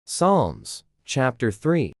Psalms, chapter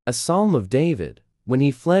 3, a psalm of David, when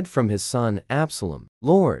he fled from his son Absalom.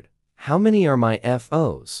 Lord, how many are my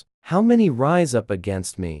foes? How many rise up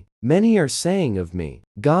against me? Many are saying of me,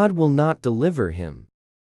 God will not deliver him.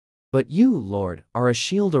 But you, Lord, are a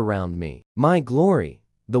shield around me, my glory,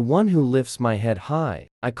 the one who lifts my head high.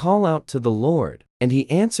 I call out to the Lord, and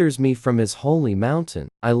he answers me from his holy mountain.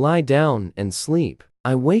 I lie down and sleep.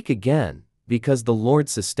 I wake again, because the Lord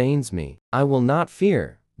sustains me. I will not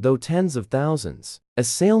fear, though tens of thousands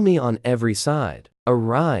assail me on every side.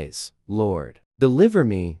 Arise, Lord. Deliver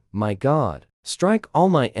me, my God. Strike all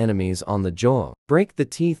my enemies on the jaw. Break the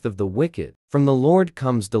teeth of the wicked. From the Lord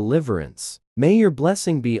comes deliverance. May your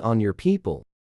blessing be on your people,